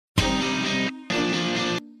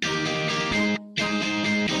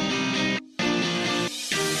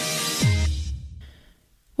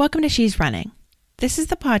Welcome to She's Running. This is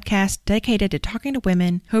the podcast dedicated to talking to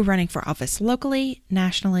women who are running for office locally,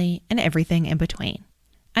 nationally, and everything in between.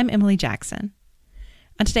 I'm Emily Jackson.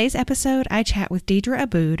 On today's episode, I chat with Deidre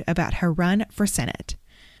Aboud about her run for Senate.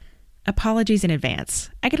 Apologies in advance.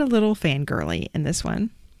 I get a little fangirly in this one.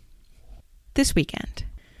 This weekend,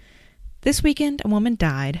 a woman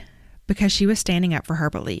died because she was standing up for her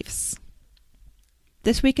beliefs.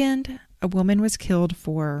 This weekend, a woman was killed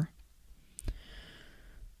for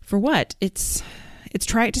what? It's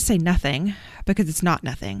trite to say nothing because it's not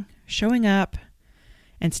nothing. Showing up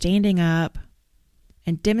and standing up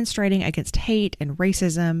and demonstrating against hate and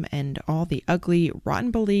racism and all the ugly,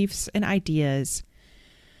 rotten beliefs and ideas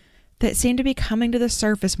that seem to be coming to the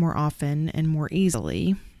surface more often and more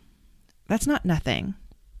easily. That's not nothing.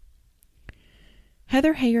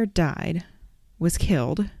 Heather Heyer was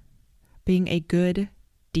killed being a good,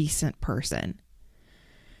 decent person.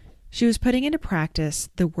 She was putting into practice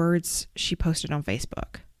the words she posted on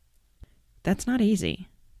Facebook. That's not easy.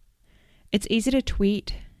 It's easy to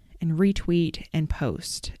tweet and retweet and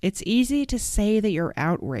post. It's easy to say that you're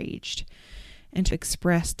outraged and to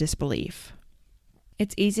express disbelief.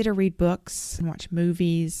 It's easy to read books and watch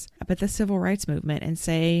movies about the civil rights movement and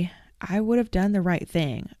say, I would have done the right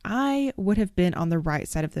thing. I would have been on the right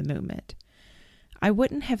side of the movement. I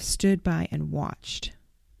wouldn't have stood by and watched.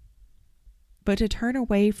 But to turn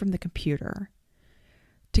away from the computer,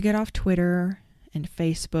 to get off Twitter and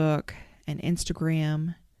Facebook and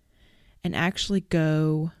Instagram and actually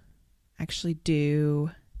go, actually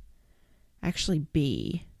do, actually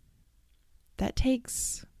be, that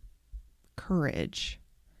takes courage.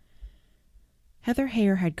 Heather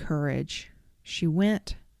Heyer had courage. She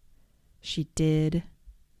went, she did,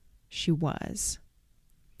 she was.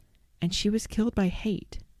 And she was killed by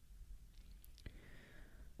hate.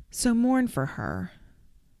 So mourn for her.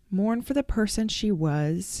 Mourn for the person she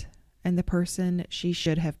was and the person she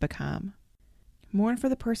should have become. Mourn for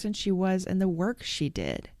the person she was and the work she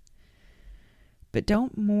did. But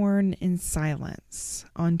don't mourn in silence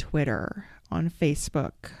on Twitter, on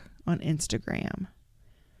Facebook, on Instagram.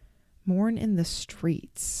 Mourn in the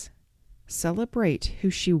streets. Celebrate who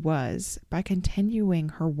she was by continuing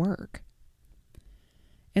her work.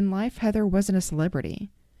 In life, Heather wasn't a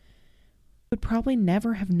celebrity. Would probably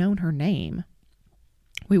never have known her name.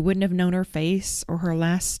 We wouldn't have known her face or her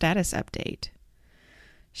last status update.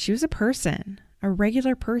 She was a person, a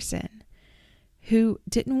regular person, who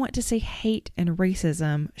didn't want to see hate and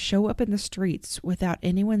racism show up in the streets without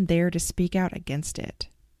anyone there to speak out against it.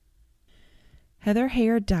 Heather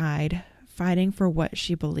Heyer died fighting for what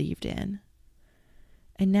she believed in.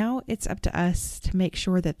 And now it's up to us to make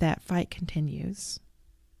sure that that fight continues.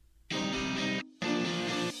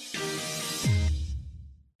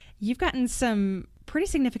 You've gotten some pretty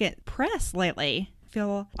significant press lately. I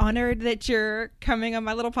feel honored that you're coming on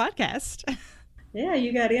my little podcast. Yeah,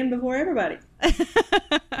 you got in before everybody.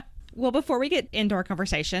 Well, before we get into our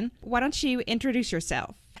conversation, why don't you introduce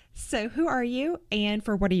yourself? So who are you and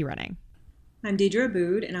for what are you running? I'm Deidre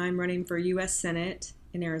Aboud, and I'm running for U.S. Senate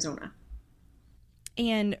in Arizona.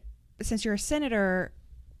 And since you're a senator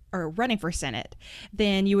or running for Senate,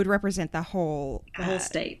 then you would represent the whole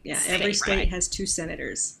state. Yeah, every state right? has 2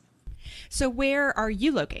 senators. So where are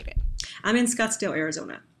you located? I'm in Scottsdale,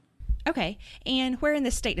 Arizona. Okay. And where in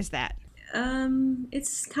the state is that?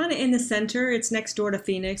 It's kind of in the center. It's next door to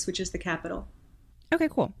Phoenix, which is the capital. Okay,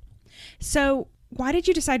 cool. So why did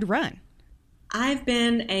you decide to run? I've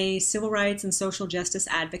been a civil rights and social justice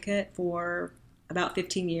advocate for about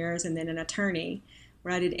 15 years and then an attorney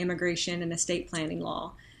where I did immigration and estate planning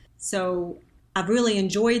law. So I've really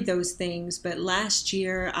enjoyed those things, but last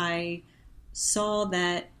year I saw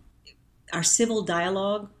that our civil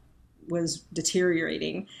dialogue was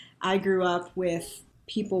deteriorating. I grew up with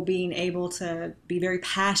people being able to be very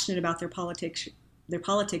passionate about their politics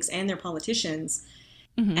and their politicians.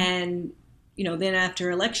 Mm-hmm. And, then after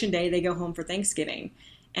Election Day, they go home for Thanksgiving.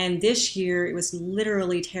 And this year, it was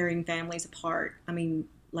literally tearing families apart. I mean,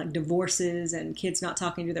 like divorces and kids not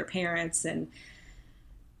talking to their parents. And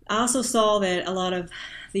I also saw that a lot of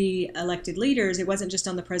the elected leaders, it wasn't just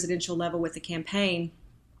on the presidential level with the campaign,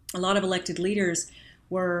 a lot of elected leaders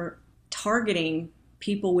were targeting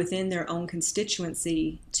people within their own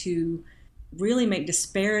constituency to really make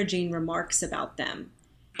disparaging remarks about them.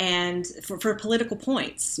 And for political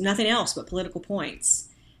points, nothing else but political points.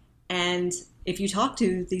 And if you talk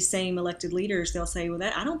to these same elected leaders, they'll say, well,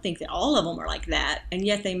 I don't think that all of them are like that. And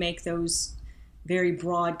yet they make those very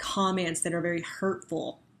broad comments that are very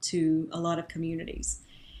hurtful to a lot of communities.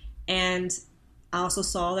 And I also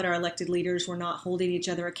saw that our elected leaders were not holding each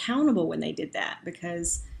other accountable when they did that,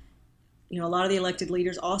 because a lot of the elected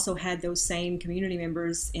leaders also had those same community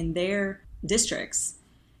members in their districts.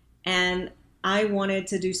 And I wanted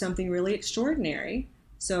to do something really extraordinary.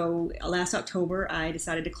 So last October, I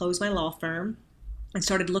decided to close my law firm and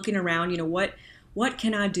started looking around, what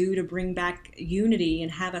can I do to bring back unity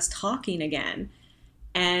and have us talking again?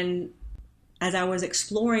 And as I was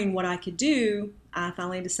exploring what I could do, I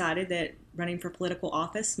finally decided that running for political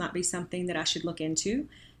office might be something that I should look into.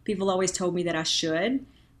 People always told me that I should,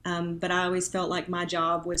 but I always felt like my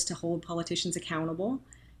job was to hold politicians accountable.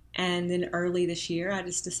 And then early this year, I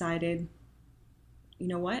just decided, you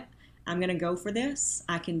know what? I'm going to go for this.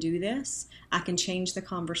 I can do this. I can change the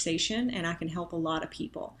conversation, and I can help a lot of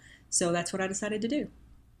people. So that's what I decided to do.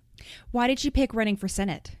 Why did you pick running for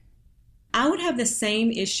Senate? I would have the same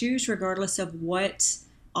issues regardless of what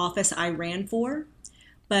office I ran for,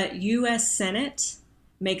 but U.S. Senate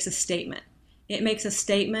makes a statement. It makes a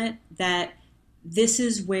statement that this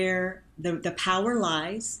is where the power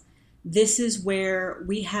lies. This is where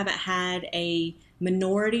we haven't had a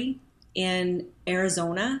minority in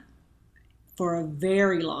Arizona for a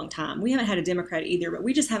very long time. We haven't had a Democrat either, but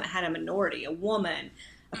we just haven't had a minority, a woman,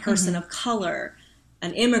 a person of color,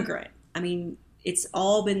 an immigrant. I mean, it's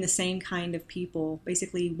all been the same kind of people,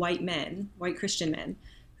 basically white men, white Christian men,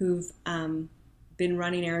 who've been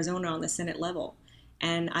running Arizona on the Senate level.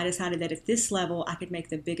 And I decided that at this level, I could make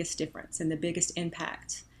the biggest difference and the biggest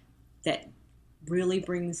impact that really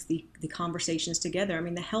brings the conversations together. I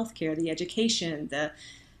mean, the healthcare, the education, the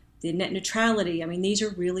net neutrality. I mean, these are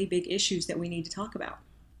really big issues that we need to talk about.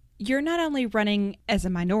 You're not only running as a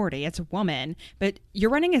minority, as a woman, but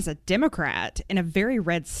you're running as a Democrat in a very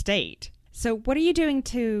red state. So what are you doing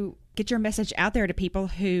to get your message out there to people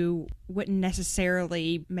who wouldn't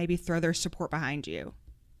necessarily maybe throw their support behind you?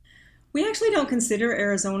 We actually don't consider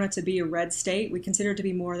Arizona to be a red state. We consider it to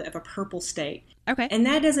be more of a purple state. Okay. And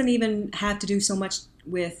that doesn't even have to do so much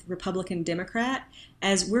with Republican, Democrat,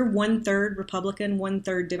 as we're 1/3 Republican,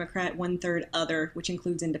 1/3 Democrat, 1/3 other, which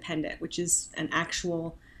includes independent, which is an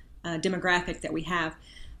actual demographic that we have.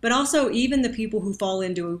 But also even the people who fall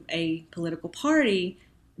into a political party,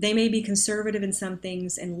 they may be conservative in some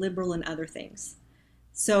things and liberal in other things.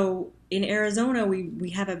 So in Arizona, we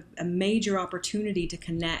have a major opportunity to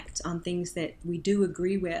connect on things that we do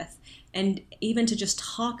agree with, and even to just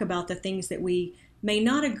talk about the things that we may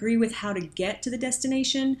not agree with how to get to the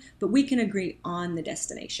destination, but we can agree on the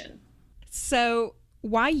destination. So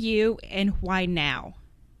why you and why now?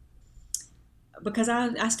 Because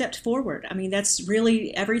I stepped forward. I mean, that's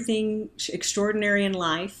really everything extraordinary in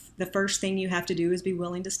life. The first thing you have to do is be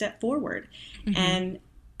willing to step forward. Mm-hmm. And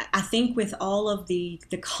I think with all of the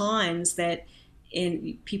cons that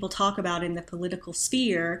people talk about in the political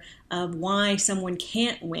sphere of why someone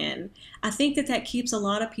can't win, I think that keeps a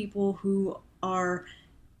lot of people who are,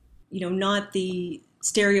 not the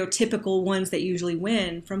stereotypical ones that usually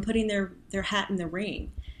win from putting their hat in the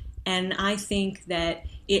ring. And I think that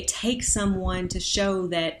it takes someone to show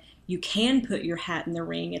that you can put your hat in the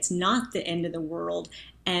ring. It's not the end of the world,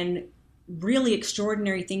 and really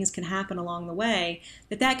extraordinary things can happen along the way,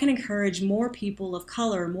 that can encourage more people of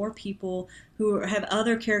color, more people who have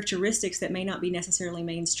other characteristics that may not be necessarily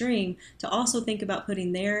mainstream, to also think about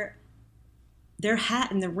putting their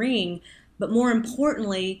hat in the ring, but more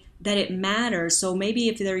importantly, that it matters. So maybe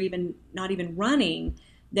if they're even not even running,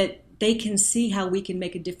 that they can see how we can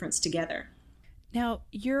make a difference together. Now,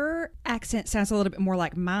 your accent sounds a little bit more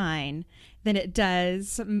like mine than it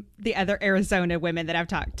does the other Arizona women that I've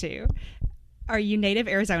talked to. Are you native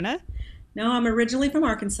Arizona? No, I'm originally from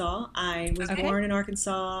Arkansas. I was born in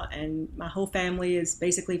Arkansas, and my whole family is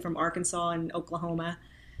basically from Arkansas and Oklahoma.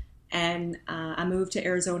 And I moved to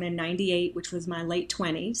Arizona in 98, which was my late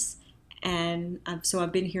 20s. And so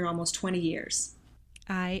I've been here almost 20 years.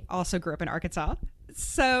 I also grew up in Arkansas.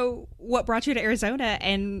 So what brought you to Arizona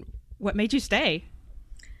and what made you stay?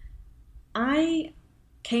 I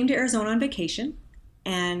came to Arizona on vacation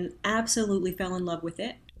and absolutely fell in love with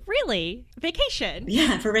it. Really? Vacation?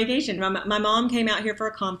 Yeah, for vacation. My mom came out here for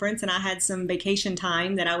a conference, and I had some vacation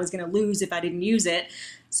time that I was going to lose if I didn't use it.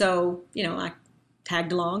 So, I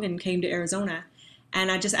tagged along and came to Arizona.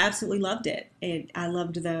 And I just absolutely loved it. I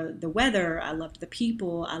loved the weather. I loved the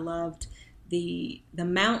people. I loved the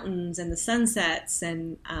mountains and the sunsets.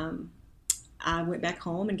 And I went back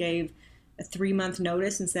home and gave a 3-month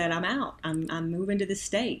notice and said, I'm out. I'm moving to the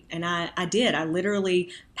state. And I did. I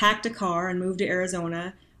literally packed a car and moved to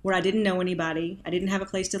Arizona, where I didn't know anybody. I didn't have a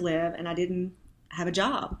place to live, and I didn't have a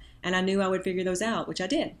job. And I knew I would figure those out, which I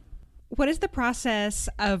did. What has the process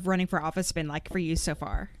of running for office been like for you so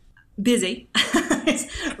far? Busy.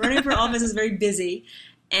 Running for office is very busy.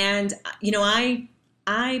 And,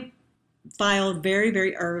 I filed very,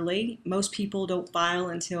 very early. Most people don't file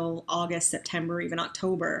until August, September, even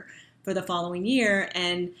October for the following year.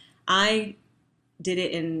 And I did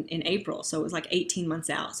it in April, so it was like 18 months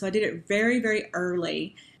out. So I did it very, very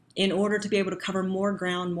early in order to be able to cover more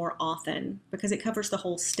ground more often because it covers the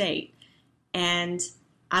whole state. And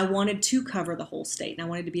I wanted to cover the whole state, and I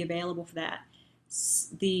wanted to be available for that.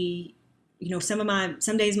 Some days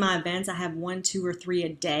my events, I have 1, 2, or 3 a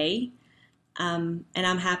day. And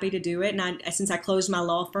I'm happy to do it. And since I closed my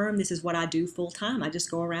law firm, this is what I do full time. I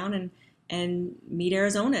just go around and meet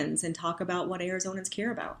Arizonans and talk about what Arizonans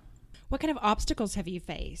care about. What kind of obstacles have you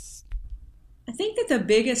faced? I think that the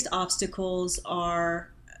biggest obstacles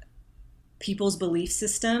are people's belief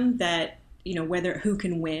system that, who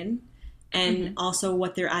can win, and also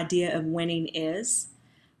what their idea of winning is.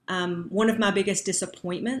 One of my biggest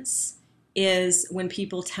disappointments is when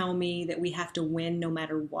people tell me that we have to win no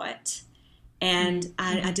matter what. And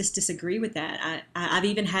I just disagree with that. I've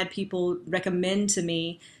even had people recommend to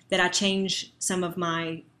me that I change some of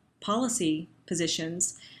my policy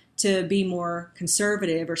positions to be more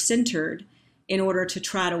conservative or centered in order to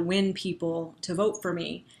try to win people to vote for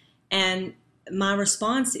me. And my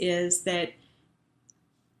response is that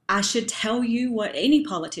I should tell you what any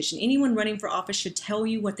politician, anyone running for office should tell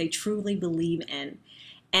you what they truly believe in.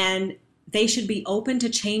 And they should be open to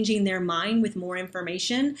changing their mind with more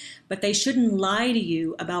information, but they shouldn't lie to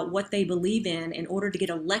you about what they believe in order to get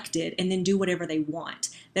elected and then do whatever they want.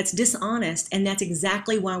 That's dishonest, and that's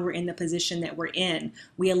exactly why we're in the position that we're in.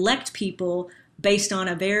 We elect people based on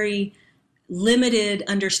a very limited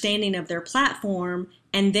understanding of their platform,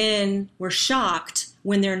 and then we're shocked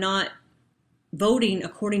when they're not voting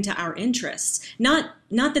according to our interests. Not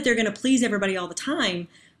that they're going to please everybody all the time,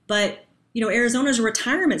 but Arizona's a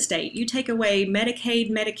retirement state. You take away Medicaid,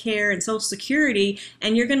 Medicare, and Social Security,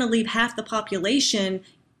 and you're going to leave half the population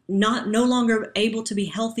no longer able to be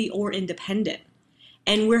healthy or independent.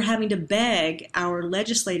 And we're having to beg our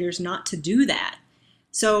legislators not to do that.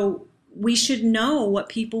 So we should know what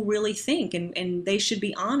people really think, and they should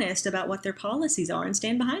be honest about what their policies are and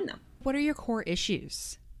stand behind them. What are your core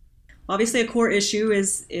issues? Obviously, a core issue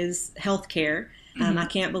is health care. I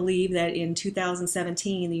can't believe that in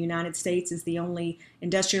 2017, the United States is the only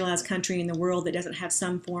industrialized country in the world that doesn't have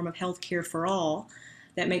some form of health care for all,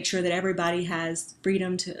 that makes sure that everybody has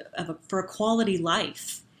freedom for a quality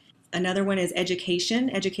life. Another one is education.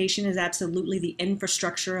 Education is absolutely the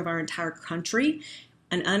infrastructure of our entire country.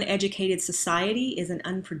 An uneducated society is an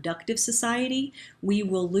unproductive society. We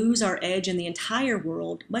will lose our edge in the entire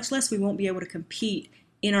world, much less we won't be able to compete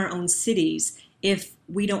in our own cities if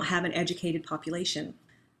we don't have an educated population.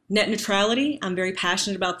 Net neutrality, I'm very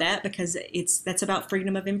passionate about that because that's about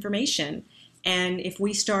freedom of information. And if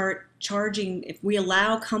we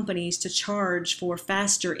allow companies to charge for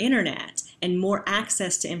faster internet and more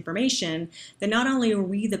access to information, then not only are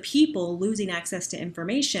we the people losing access to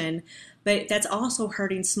information, but that's also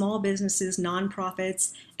hurting small businesses,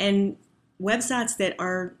 nonprofits, and websites that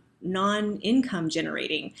are non-income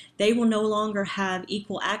generating. They will no longer have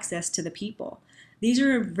equal access to the people. These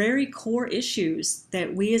are very core issues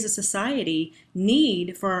that we as a society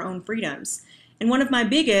need for our own freedoms. And one of my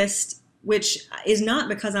biggest, which is not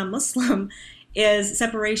because I'm Muslim, is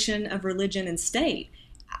separation of religion and state.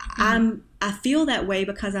 I feel that way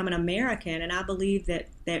because I'm an American, and I believe that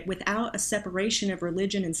without a separation of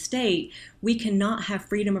religion and state, we cannot have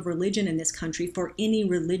freedom of religion in this country for any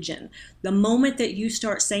religion. The moment that you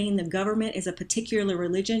start saying the government is a particular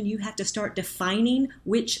religion, you have to start defining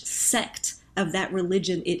which sect of that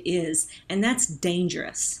religion it is, and that's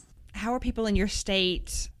dangerous. How are people in your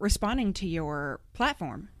state responding to your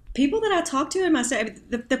platform? People that I talk to in my state,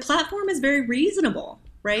 the platform is very reasonable,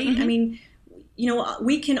 right? I mean,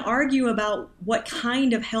 we can argue about what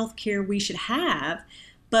kind of health care we should have,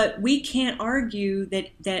 but we can't argue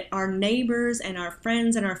that our neighbors and our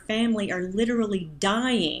friends and our family are literally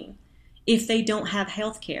dying if they don't have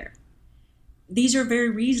health care. These are very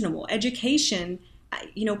reasonable. Education,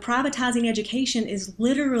 privatizing education is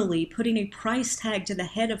literally putting a price tag to the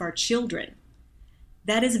head of our children.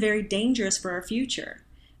 That is very dangerous for our future.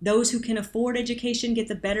 Those who can afford education get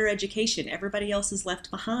the better education. Everybody else is left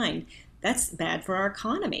behind. That's bad for our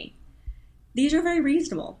economy. These are very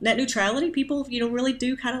reasonable. Net neutrality, people, really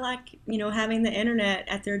do kind of like, having the internet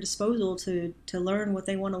at their disposal to learn what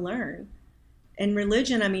they want to learn. And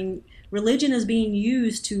religion,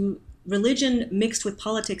 religion mixed with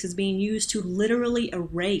politics is being used to literally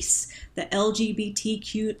erase the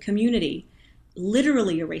LGBTQ community,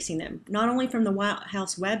 literally erasing them, not only from the White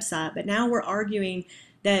House website, but now we're arguing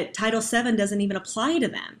that Title VII doesn't even apply to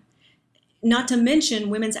them. Not to mention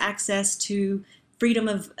women's access to freedom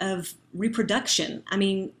of reproduction. I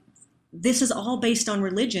mean, this is all based on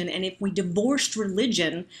religion. And if we divorced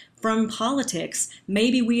religion from politics,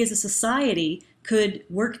 maybe we as a society could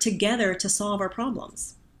work together to solve our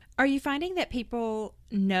problems. Are you finding that people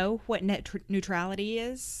know what net neutrality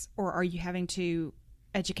is, or are you having to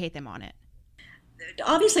educate them on it?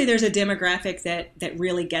 Obviously, there's a demographic that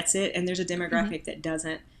really gets it, and there's a demographic that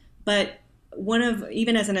doesn't. But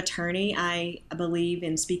even as an attorney, I believe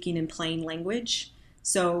in speaking in plain language.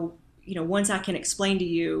 So, once I can explain to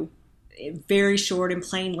you very short and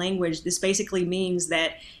plain language, this basically means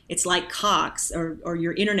that it's like Cox or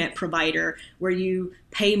your internet provider, where you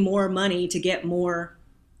pay more money to get more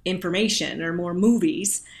information or more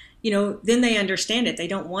movies, then they understand it. They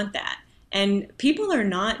don't want that. And people are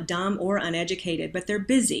not dumb or uneducated, but they're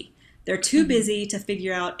busy. They're too busy to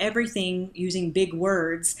figure out everything using big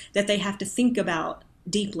words that they have to think about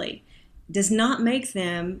deeply. It doesn't make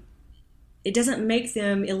them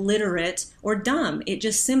illiterate or dumb. It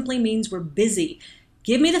just simply means we're busy.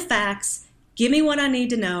 Give me the facts. Give me what I need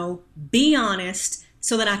to know. Be honest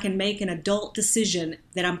so that I can make an adult decision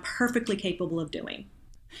that I'm perfectly capable of doing.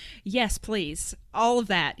 Yes, please. All of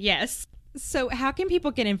that. Yes. So how can people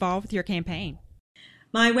get involved with your campaign?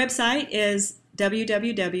 My website is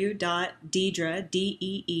www.deedra,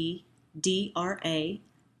 DEEDRA,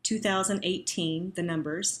 2018, the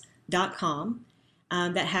numbers.com.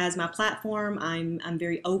 That has my platform. I'm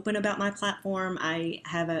very open about my platform. I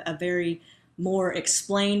have a very more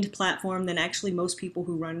explained platform than actually most people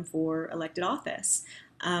who run for elected office,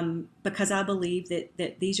 because I believe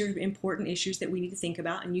that these are important issues that we need to think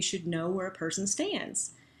about, and you should know where a person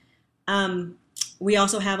stands. We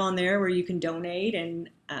also have on there where you can donate, and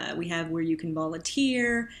we have where you can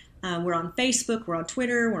volunteer. We're on Facebook, we're on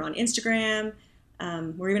Twitter, we're on Instagram,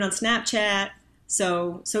 we're even on Snapchat.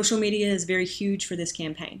 So social media is very huge for this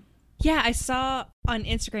campaign. Yeah, I saw on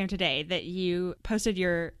Instagram today that you posted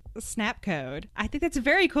your Snap code. I think that's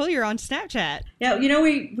very cool. You're on Snapchat. Yeah,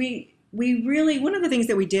 we really, one of the things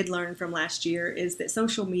that we did learn from last year is that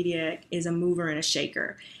social media is a mover and a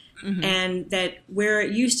shaker. Mm-hmm. And that where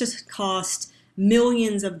it used to cost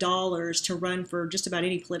millions of dollars to run for just about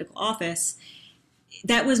any political office,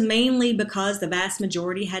 that was mainly because the vast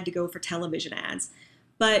majority had to go for television ads.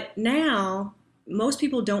 But now most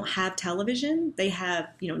people don't have television. They have,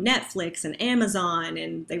 Netflix and Amazon,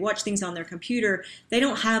 and they watch things on their computer. They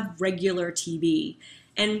don't have regular TV.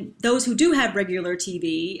 And those who do have regular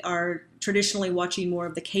TV are traditionally watching more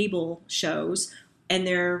of the cable shows, and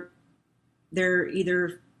they're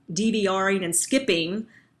either DVRing and skipping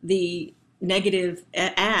the negative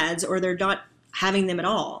ads, or they're not having them at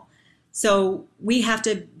all. So we have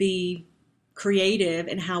to be creative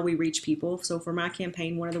in how we reach people. So for my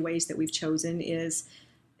campaign, one of the ways that we've chosen is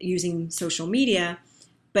using social media.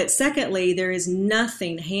 But secondly, there is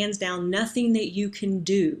nothing, hands down, nothing that you can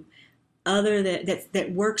do other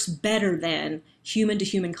that works better than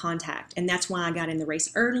human-to-human contact. And that's why I got in the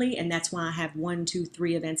race early, and that's why I have 1, 2,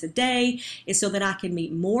 3 events a day, is so that I can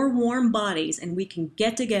meet more warm bodies and we can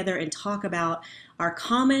get together and talk about our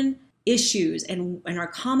common issues and our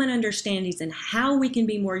common understandings and how we can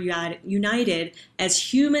be more united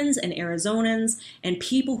as humans and Arizonans and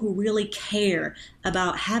people who really care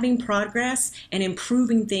about having progress and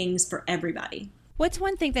improving things for everybody. What's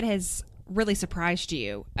one thing that has really surprised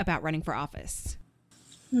you about running for office?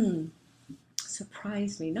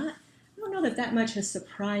 Surprised me. I don't know that much has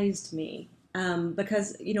surprised me,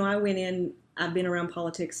 because, I went in, I've been around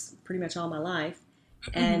politics pretty much all my life.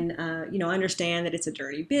 And, understand that it's a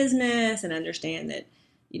dirty business, and understand that,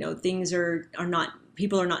 things are not,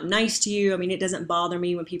 people are not nice to you. I mean, it doesn't bother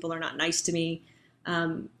me when people are not nice to me.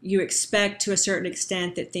 You expect to a certain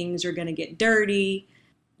extent that things are going to get dirty.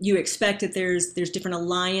 You expect that there's different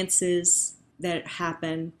alliances that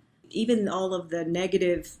happen. Even all of the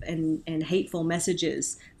negative and hateful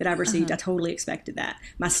messages that I've received, I totally expected that.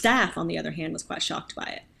 My staff, on the other hand, was quite shocked by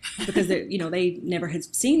it, because they never had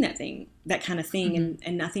seen that kind of thing,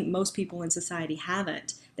 and I think most people in society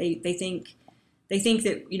haven't. They think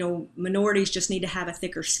that minorities just need to have a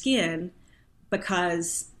thicker skin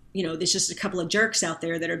because there's just a couple of jerks out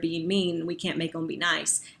there that are being mean, and we can't make them be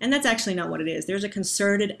nice. And that's actually not what it is. There's a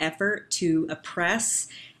concerted effort to oppress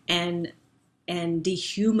and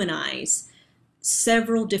dehumanize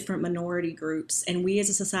several different minority groups. And we as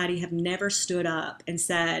a society have never stood up and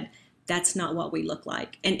said, that's not what we look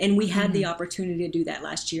like. And we had the opportunity to do that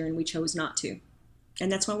last year, and we chose not to.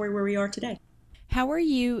 And that's why we're where we are today. How are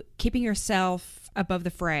you keeping yourself above the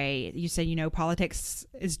fray? You say, politics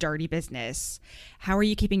is dirty business. How are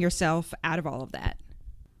you keeping yourself out of all of that?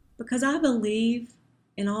 Because I believe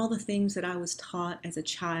in all the things that I was taught as a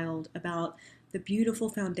child about the beautiful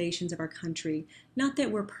foundations of our country. Not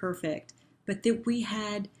that we're perfect, but that we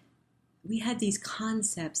had these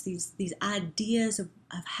concepts, these ideas of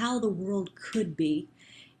how the world could be.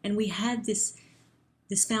 And we had this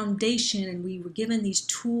foundation, and we were given these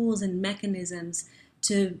tools and mechanisms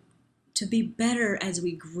to be better as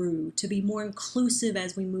we grew, to be more inclusive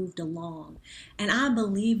as we moved along. And I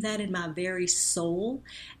believe that in my very soul.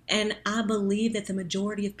 And I believe that the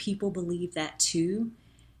majority of people believe that too.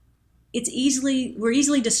 We're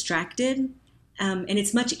easily distracted. And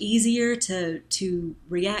it's much easier to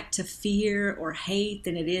react to fear or hate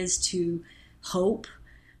than it is to hope.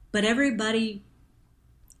 But everybody,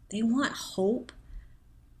 they want hope.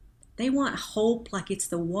 They want hope like it's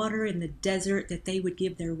the water in the desert that they would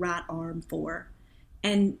give their right arm for.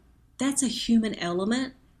 And that's a human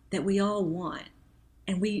element that we all want.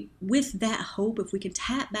 And with that hope, if we can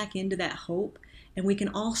tap back into that hope, and we can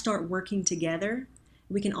all start working together,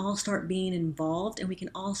 we can all start being involved, and we can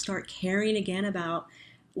all start caring again about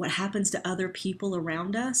what happens to other people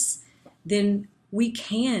around us, then we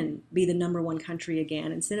can be the number one country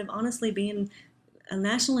again, instead of honestly being a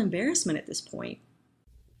national embarrassment at this point.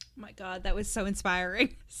 Oh my God, that was so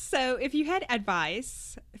inspiring. So if you had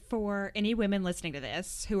advice for any women listening to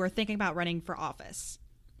this who are thinking about running for office,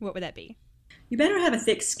 what would that be? You better have a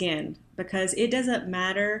thick skin, because it doesn't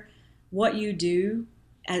matter what you do,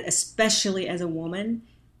 especially as a woman,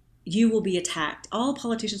 you will be attacked. All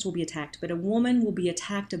politicians will be attacked, but a woman will be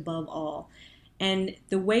attacked above all. And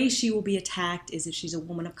the way she will be attacked is if she's a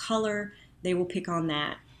woman of color, they will pick on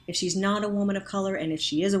that. If she's not a woman of color, and if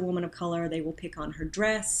she is a woman of color, they will pick on her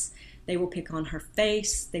dress, they will pick on her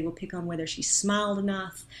face, they will pick on whether she smiled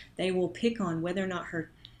enough, they will pick on whether or not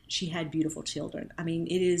she had beautiful children. I mean,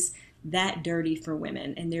 it is that dirty for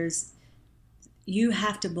women. And you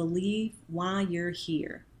have to believe why you're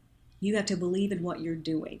here. You have to believe in what you're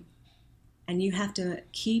doing. And you have to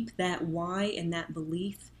keep that why and that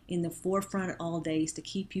belief in the forefront at all days to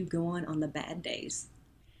keep you going on the bad days.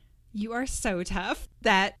 You are so tough.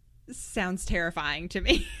 That sounds terrifying to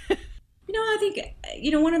me. I think,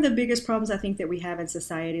 one of the biggest problems I think that we have in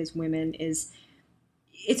society as women is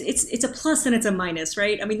it's a plus and it's a minus,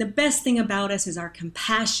 right? I mean, the best thing about us is our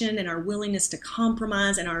compassion and our willingness to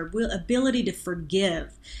compromise and our ability to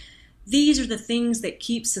forgive. These are the things that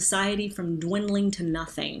keep society from dwindling to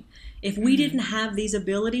nothing. If we didn't have these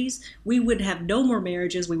abilities, we would have no more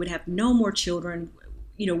marriages, we would have no more children,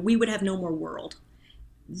 we would have no more world.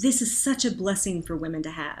 This is such a blessing for women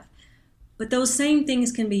to have. But those same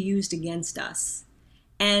things can be used against us.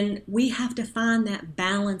 And we have to find that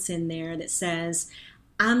balance in there that says,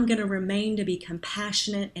 I'm going to remain to be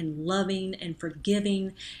compassionate and loving and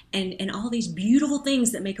forgiving and all these beautiful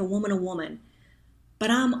things that make a woman. But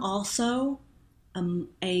I'm also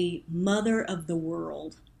a mother of the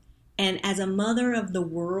world. And as a mother of the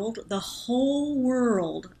world, the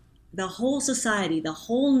whole society, the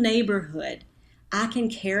whole neighborhood, I can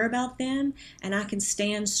care about them and I can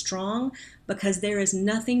stand strong, because there is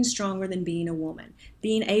nothing stronger than being a woman.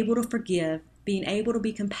 Being able to forgive, being able to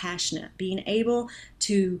be compassionate, being able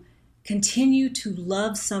to continue to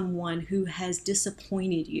love someone who has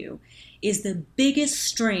disappointed you is the biggest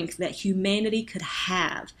strength that humanity could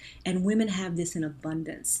have. And women have this in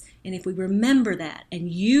abundance. And if we remember that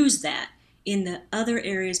and use that in the other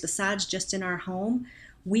areas besides just in our home,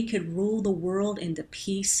 we could rule the world into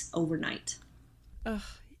peace overnight. Ugh,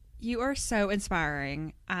 you are so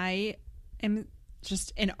inspiring. I am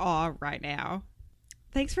just in awe right now.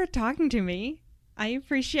 Thanks for talking to me. I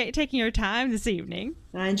appreciate taking your time this evening.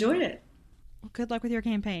 I enjoyed it. Well, good luck with your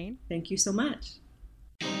campaign. Thank you so much.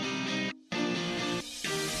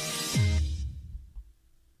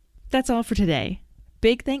 That's all for today.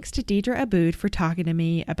 Big thanks to Deidre Aboud for talking to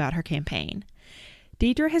me about her campaign.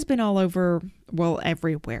 Deidre has been all over,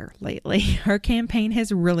 everywhere lately. Her campaign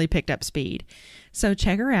has really picked up speed. So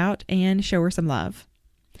check her out and show her some love.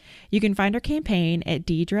 You can find her campaign at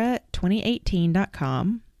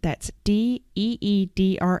Deidra2018.com. That's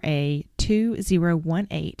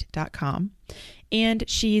DEEDRA2018.com. And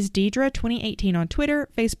she's Deidra2018 on Twitter,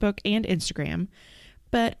 Facebook, and Instagram.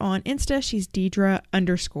 But on Insta, she's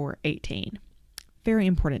Deidra_18. Very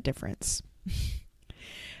important difference.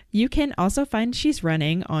 You can also find She's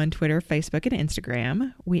Running on Twitter, Facebook, and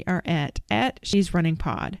Instagram. We are at She's Running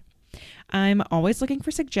Pod. I'm always looking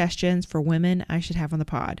for suggestions for women I should have on the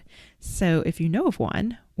pod. So if you know of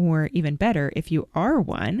one, or even better, if you are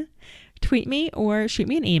one, tweet me or shoot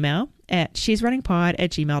me an email at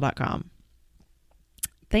shesrunningpod@gmail.com.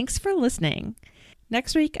 Thanks for listening.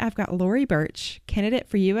 Next week, I've got Lori Birch, candidate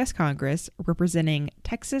for U.S. Congress, representing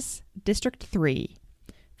Texas District 3.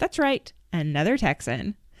 That's right, another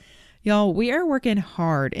Texan. Y'all, we are working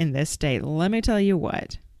hard in this state. Let me tell you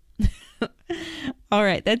what. All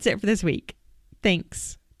right, that's it for this week.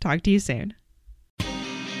 Thanks. Talk to you soon.